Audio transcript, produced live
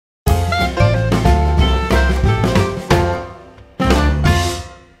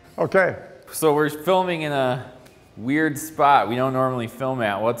Okay. So we're filming in a weird spot we don't normally film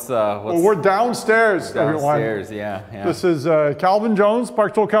at. Well, we're downstairs, downstairs, everyone. yeah. This is Calvin Jones,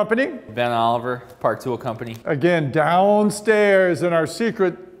 Park Tool Company. Ben Oliver, Park Tool Company. Again, downstairs in our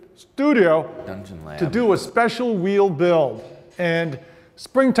secret studio Dungeon Lab. to do a special wheel build. And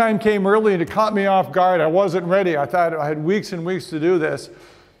springtime came early and it caught me off guard. I wasn't ready. I thought I had weeks and weeks to do this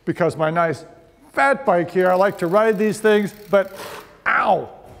because my nice fat bike here, I like to ride these things, but ow,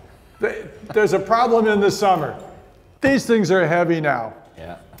 there's a problem in the summer. These things are heavy now.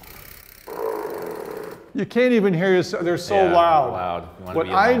 Yeah. You can't even hear you, they're so loud. What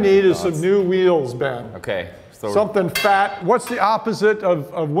I need is some new wheels, Ben. Okay. So something fat. What's the opposite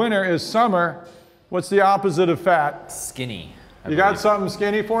of winter is summer. What's the opposite of fat? Skinny. You got something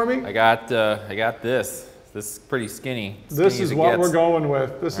skinny for me? I got this. This is pretty skinny. This is what we're going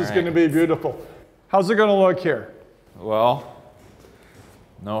with. This is going to be beautiful. How's it going to look here? Well,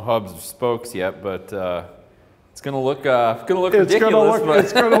 no hubs or spokes yet, but it's going to look ridiculous.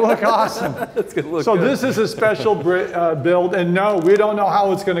 It's going to look awesome. It's going to look so good. This is a special build, and no, we don't know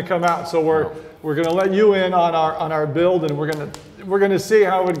how it's going to come out. So we're going to let you in on our build, and we're going to see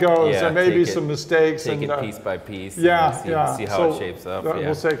how it goes. Yeah, there may be some mistakes. Take it piece by piece. Yeah, See how it shapes up.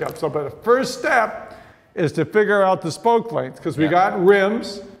 We'll take up. So, but the first step is to figure out the spoke length, because we got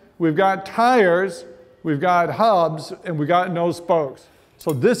rims, we've got tires, we've got hubs, and we got no spokes.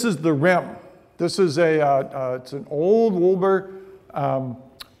 So this is the rim. This is it's an old Wilbur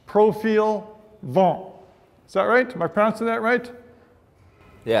Profil Vent. Is that right? Am I pronouncing that right?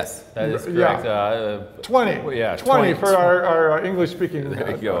 Yes, that is correct. Yeah. 20. Yeah, 20 for our English-speaking,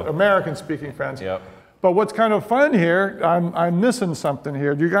 American-speaking friends. Yep. But what's kind of fun here, I'm missing something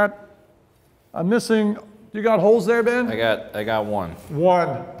here. You got holes there, Ben? I got one.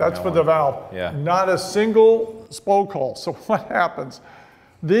 One. That's for the valve. Yeah. Not a single spoke hole. So what happens?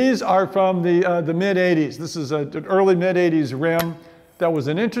 These are from the mid-'80s. This is an early mid-'80s rim. That was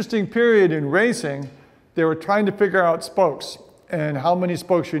an interesting period in racing. They were trying to figure out spokes and how many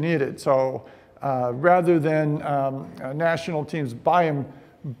spokes you needed. So rather than national teams buy them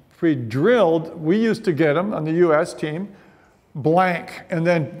pre-drilled, we used to get them on the US team blank, and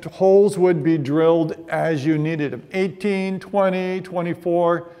then holes would be drilled as you needed them. 18, 20,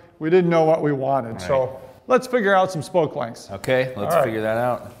 24. We didn't know what we wanted. Right. So let's figure out some spoke lengths. Okay, let's figure that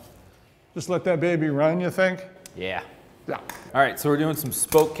out. Just let that baby run, you think? Yeah. Yeah. All right, so we're doing some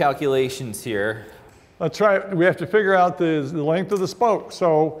spoke calculations here. Let's try. We have to figure out the length of the spoke.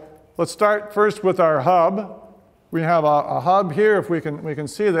 So let's start first with our hub. We have a hub here, if we can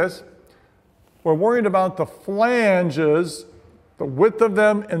see this. We're worried about the flanges, the width of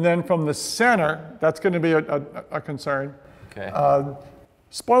them, and then from the center, that's going to be a concern. Okay.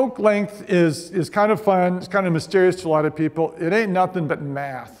 Spoke length is kind of fun. It's kind of mysterious to a lot of people. It ain't nothing but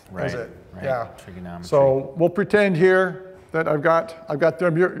math, is it? Right. Yeah. Trigonometry. So we'll pretend here that I've got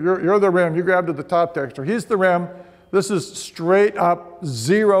the rim. You're the rim. You grabbed at the top there. So he's the rim. This is straight up,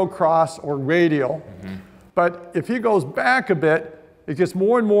 zero cross or radial. Mm-hmm. But if he goes back a bit, it gets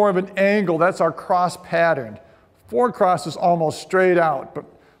more and more of an angle. That's our cross pattern. 4 cross is almost straight out, but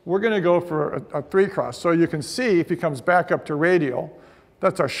we're going to go for a 3 cross. So you can see if he comes back up to radial,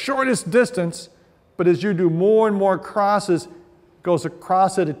 that's our shortest distance, but as you do more and more crosses, it goes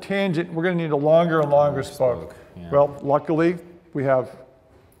across at a tangent. We're going to need a longer and longer spoke. Yeah. Well, luckily, we have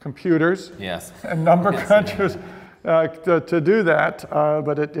computers and number crunchers to do that,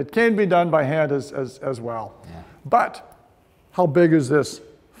 but it can be done by hand as well. Yeah. But how big is this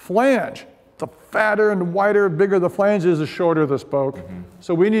flange? The fatter and wider, bigger the flange is, the shorter the spoke. Mm-hmm.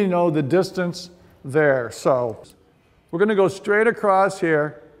 So we need to know the distance there. So we're going to go straight across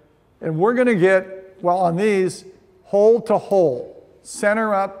here, and we're going to get, well, on these, hole to hole,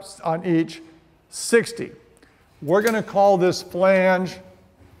 center up on each, 60. We're going to call this flange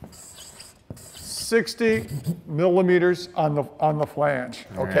 60 millimeters on the flange,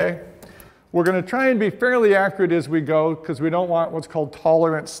 okay? Right. We're going to try and be fairly accurate as we go because we don't want what's called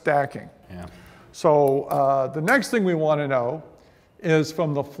tolerant stacking. Yeah. So the next thing we want to know is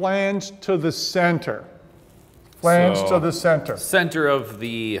from the flange to the center. Flange to the center. Center of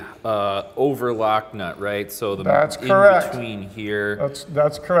the overlock nut, right? So the that's correct. In between here.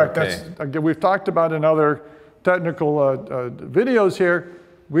 That's correct. Okay. Again, we've talked about in other technical videos here.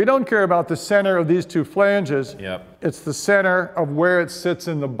 We don't care about the center of these 2 flanges. Yep. It's the center of where it sits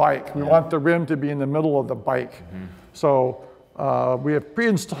in the bike. We want the rim to be in the middle of the bike. Mm-hmm. So we have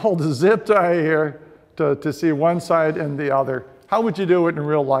pre-installed a zip tie here to see one side and the other. How would you do it in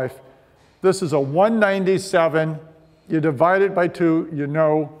real life? This is a 197. You divide it by 2, you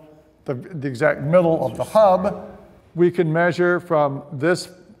know the exact middle of the hub. We can measure from this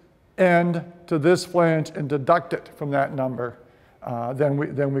end to this flange and deduct it from that number,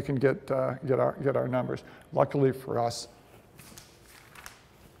 then we can get our numbers. Luckily for us,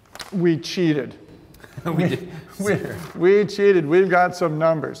 we cheated. we cheated. We've got some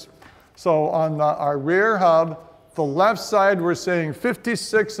numbers. So on our rear hub, the left side, we're saying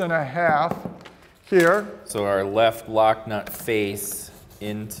 56.5 here. So our left lock nut face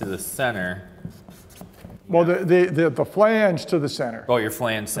into the center. Well, the flange to the center. Oh, your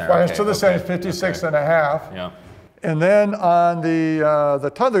flange center. Flange to the center, 56.5. Yeah. And then on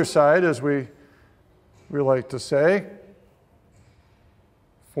the t'other side, as we like to say,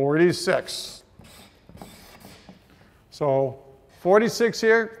 46. So 46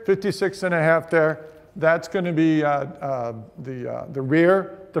 here, 56.5 there. That's going to be the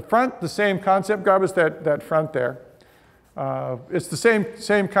rear. The front, the same concept. Grab us that front there. It's the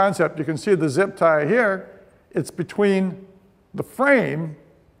same concept. You can see the zip tie here. It's between the frame,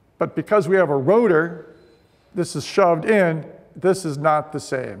 but because we have a rotor, this is shoved in. This is not the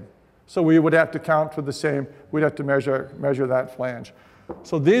same. So we would have to count for the same. We'd have to measure that flange.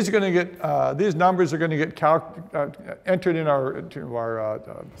 So these are going to get these numbers are going to get entered in our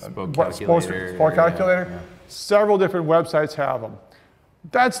spoke calculator. Yeah. Several different websites have them.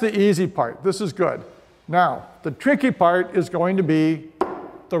 That's the easy part. This is good. Now the tricky part is going to be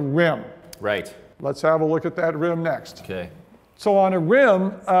the rim. Right. Let's have a look at that rim next. Okay. So on a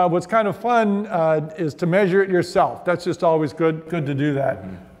rim, what's kind of fun is to measure it yourself. That's just always good to do that.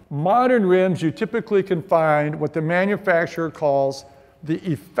 Mm-hmm. Modern rims, you typically can find what the manufacturer calls the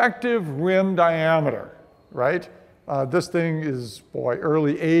effective rim diameter, right? This thing is, boy,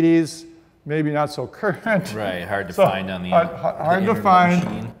 early 80s, maybe not so current. Right, hard to find on the hard to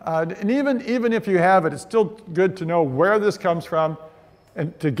find. And even if you have it, it's still good to know where this comes from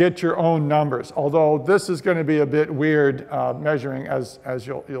and to get your own numbers. Although this is going to be a bit weird measuring as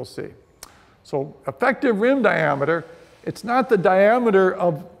you'll see. So effective rim diameter, it's not the diameter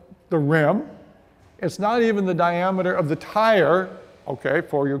of the rim. It's not even the diameter of the tire. Okay,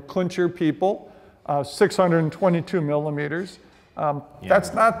 for your clincher people, 622 millimeters.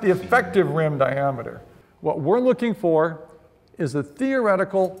 That's not the effective rim diameter. What we're looking for is the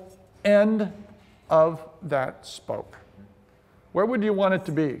theoretical end of that spoke. Where would you want it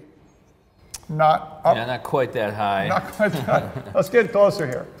to be? Not up. Yeah, not quite that high. Not quite that high. Let's get closer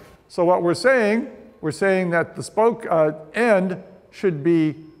here. So what we're saying that the spoke end should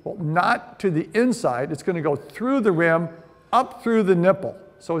be, well, not to the inside. It's going to go through the rim, up through the nipple.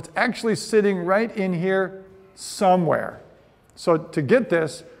 So it's actually sitting right in here somewhere. So to get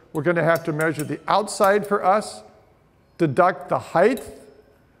this, we're going to have to measure the outside for us, deduct the height.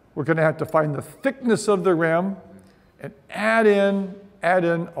 We're going to have to find the thickness of the rim and add in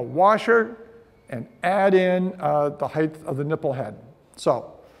a washer and add in the height of the nipple head.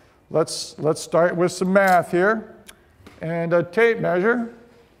 So let's start with some math here and a tape measure.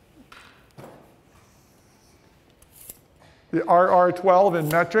 The RR12 in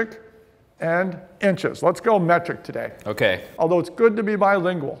metric and inches. Let's go metric today. Okay. Although it's good to be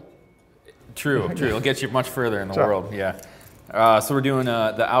bilingual. True. It'll get you much further in the world, yeah. So we're doing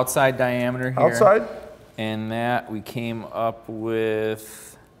the outside diameter here. Outside. And that we came up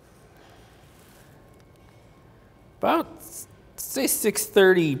with about, say,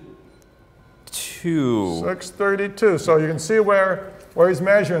 632. 632. So you can see where he's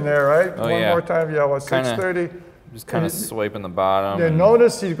measuring there, right? Oh, One more time. Yeah, well, 630. Just kind of swiping the bottom. Yeah,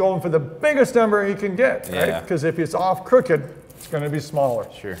 notice he's going for the biggest number he can get, right? Yeah. Because if it's off crooked, it's going to be smaller.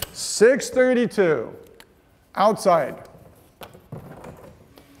 Sure. 632. Outside.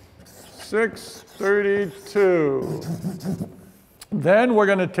 632. Then we're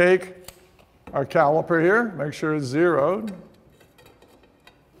going to take our caliper here, make sure it's zeroed.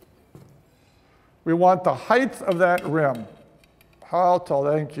 We want the height of that rim. How tall?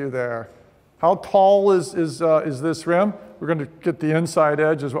 Thank you there. How tall is this rim? We're going to get the inside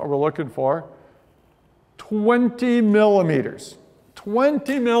edge is what we're looking for. 20 millimeters.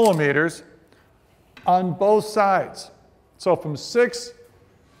 20 millimeters on both sides. So from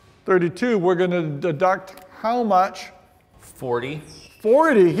 632, we're going to deduct how much? 40.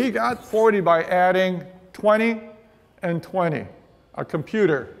 40. He got 40 by adding 20 and 20. A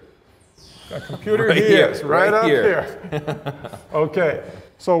computer right here, right up here. Okay,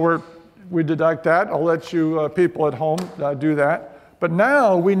 so we deduct that. I'll let you people at home do that. But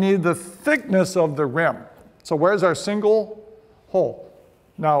now we need the thickness of the rim. So where's our single hole?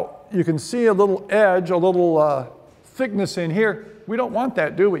 Now you can see a little edge, a little thickness in here. We don't want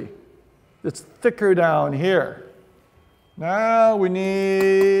that, do we? It's thicker down here. Now we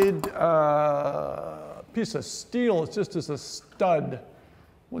need a piece of steel. It's just as a stud.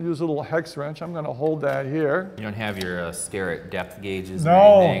 We'll use a little hex wrench. I'm going to hold that here. You don't have your stare at depth gauges no,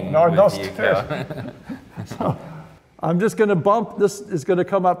 or anything? No stare. So I'm just going to bump. This is going to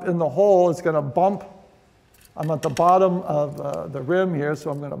come up in the hole. It's going to bump. I'm at the bottom of the rim here,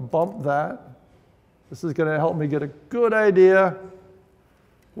 so I'm going to bump that. This is going to help me get a good idea.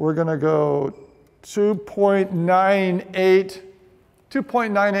 We're going to go 2.98.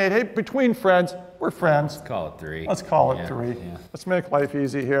 2.98. Hey, between friends, we're friends. Let's call it 3. Let's call it 3. Yeah. Let's make life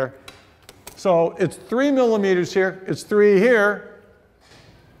easy here. So it's 3 millimeters here. It's 3 here.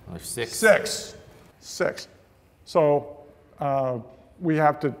 There's 6. 6. So we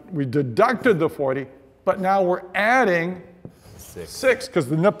deducted the 40, but now we're adding 6 because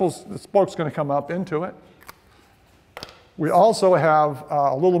the spoke's going to come up into it. We also have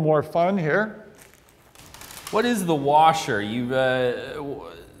a little more fun here. What is the washer?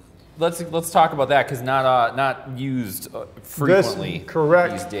 Let's talk about that because not used frequently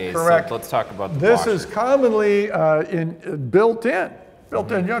these days. Correct. So let's talk about the this washer. This is commonly built in.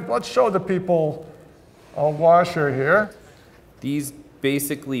 Let's show the people a washer here. These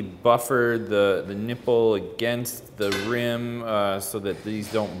basically buffer the nipple against the rim so that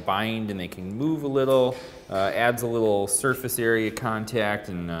these don't bind and they can move a little. Adds a little surface area contact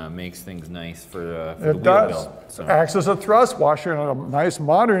and makes things nice for the wheel belt. So. Acts as a thrust washer and a nice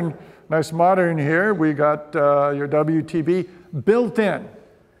modern here. We got your WTB built in.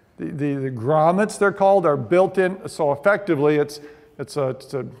 The grommets, they're called, are built in. So effectively, it's a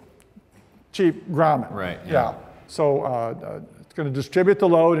cheap grommet. Right. Yeah. So it's going to distribute the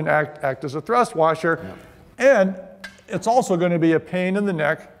load and act as a thrust washer. Yep. And it's also going to be a pain in the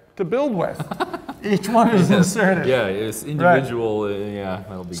neck to build with. Each one is inserted. Yeah, it's individual. Right. Yeah,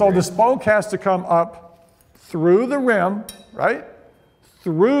 that'll be so great. The spoke has to come up through the rim, right?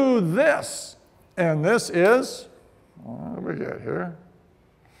 Through this. And this is, what do we get here?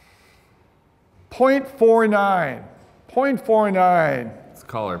 0.49. 0.49. Let's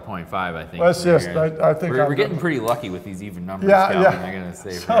call her 0.5, I think. Let's just, I think we're getting pretty lucky with these even numbers, Calvin, I'm going to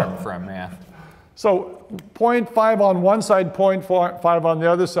say, for our math. So 0.5 on one side, 0.5 on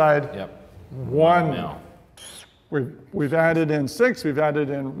the other side. Yep. 1 mil. We've added in 6, we've added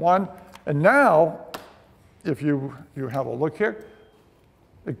in 1. And now, if you have a look here,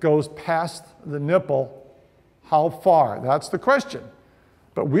 it goes past the nipple. How far? That's the question.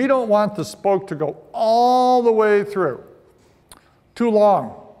 But we don't want the spoke to go all the way through. Too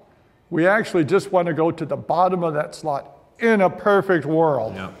long. We actually just want to go to the bottom of that slot in a perfect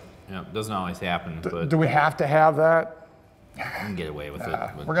world. Yep. Doesn't always happen. But do we have to have that? You can get away with it.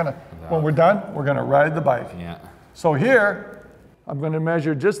 When we're done, we're gonna ride the bike. Yeah. So here, I'm gonna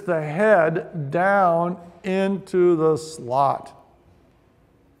measure just the head down into the slot.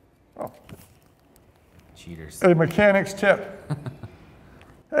 Oh. Cheaters. A mechanic's tip.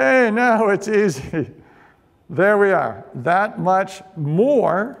 Hey, now it's easy. There we are. That much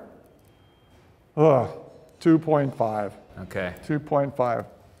more. 2.5. Okay. 2.5.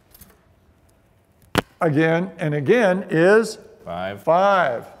 Again and again is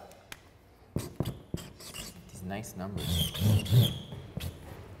 5. These nice numbers.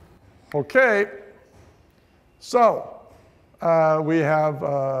 Okay. So we have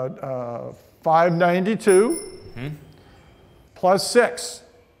 592 plus 6.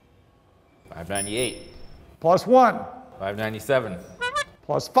 598. Plus 1. 597.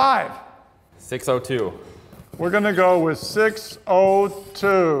 Plus 5. 602. We're going to go with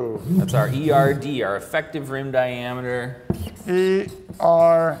 602. That's our ERD, our effective rim diameter.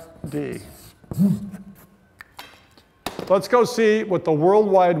 ERD. Let's go see what the World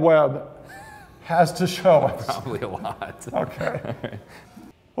Wide Web has to show us. Probably a lot. Okay.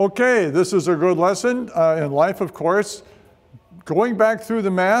 Okay, this is a good lesson in life, of course. Going back through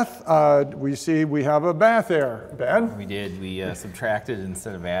the math, we see we have a bath error. Ben? We did. We subtracted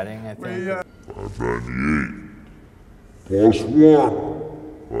instead of adding, I think. 598 plus 1,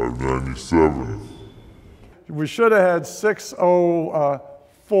 597. We should have had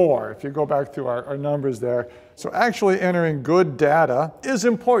 604 if you go back through our numbers there. So actually entering good data is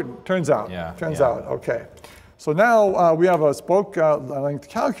important, turns out. Turns out, okay. So now we have a spoke length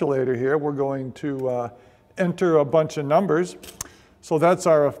calculator here. We're going to enter a bunch of numbers. So that's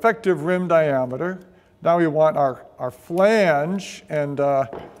our effective rim diameter. Now we want our flange, and I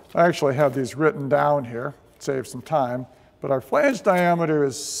actually have these written down here, save some time. But our flange diameter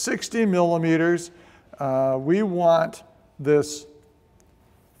is 60 millimeters. We want this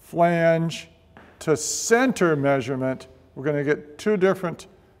flange to center measurement. We're going to get two different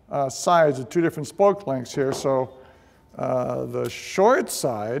sides of two different spoke lengths here. So the short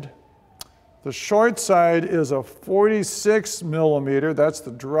side The short side is a 46 millimeter, that's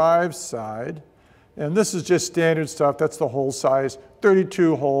the drive side. And this is just standard stuff, that's the hole size.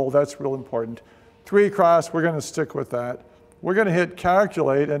 32 hole, that's real important. 3 cross, we're gonna stick with that. We're gonna hit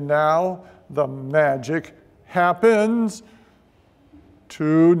calculate, and now the magic happens.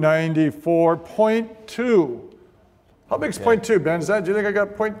 294.2. How big's 0.2, Ben? Do you think I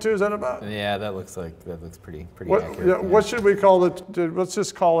got 0.2? Is that about? Yeah, that looks pretty What, accurate. yeah, what should we call it? Let's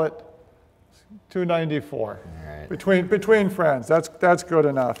just call it 294. All right. Between friends, that's good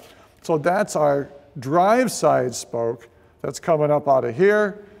enough. So that's our drive side spoke. That's coming up out of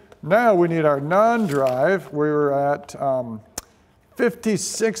here. Now we need our non-drive. We're at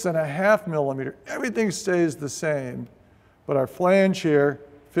 56.5 millimeter. Everything stays the same, but our flange here,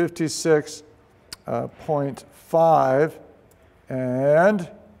 56.5 and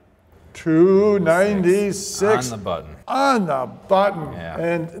 296. On the button. On the button. Yeah.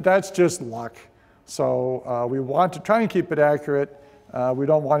 And that's just luck. So we want to try and keep it accurate. We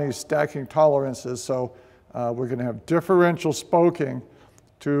don't want any stacking tolerances, so we're going to have differential spoking.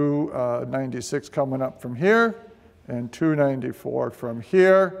 296 coming up from here, and 294 from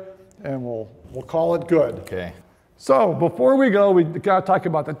here, and we'll call it good. Okay. So before we go, we got to talk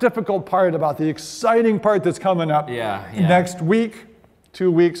about the difficult part, about the exciting part that's coming up next week,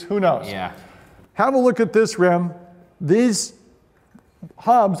 2 weeks, who knows? Yeah. Have a look at this rim. These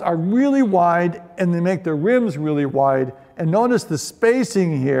hubs are really wide, and they make the rims really wide. And notice the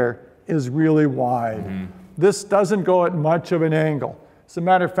spacing here is really wide. Mm-hmm. This doesn't go at much of an angle. As a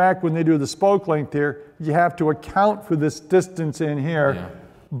matter of fact, when they do the spoke length here, you have to account for this distance in here. Yeah.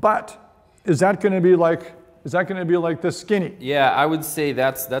 But is that going to be like this skinny? Yeah, I would say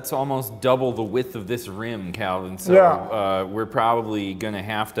that's almost double the width of this rim, Calvin. So we're probably going to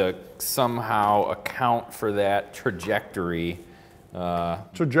have to somehow account for that trajectory.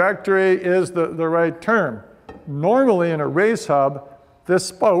 Trajectory is the right term. Normally in a race hub, this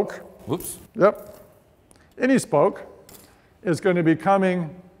spoke, any spoke, is going to be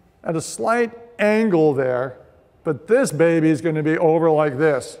coming at a slight angle there, but this baby is going to be over like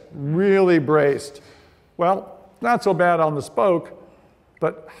this, really braced. Well, not so bad on the spoke,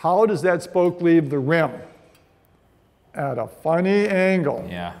 but how does that spoke leave the rim? At a funny angle.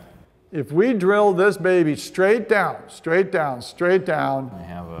 Yeah. If we drill this baby straight down, straight down, straight down, I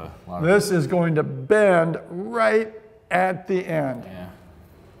have a lot of this is going to bend right at the end. Yeah.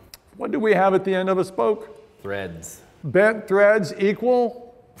 What do we have at the end of a spoke? Threads. Bent threads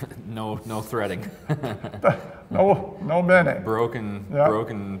equal? No threading. No bending.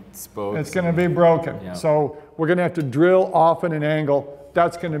 Broken spokes. It's going to be broken. Yeah. So we're going to have to drill off at an angle.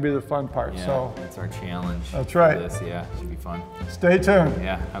 That's going to be the fun part. Yeah, so that's our challenge. That's right. For this. Yeah, should be fun. Stay tuned.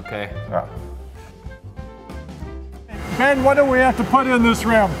 Yeah, okay. Yeah. Ben, what do we have to put in this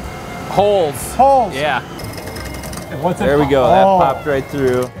rim? Holes. Holes. Yeah. And what's There we go. Oh. That popped right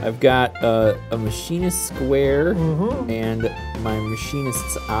through. I've got a machinist square and my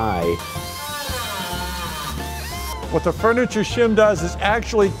machinist's eye. What the furniture shim does is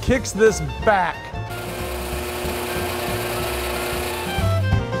actually kicks this back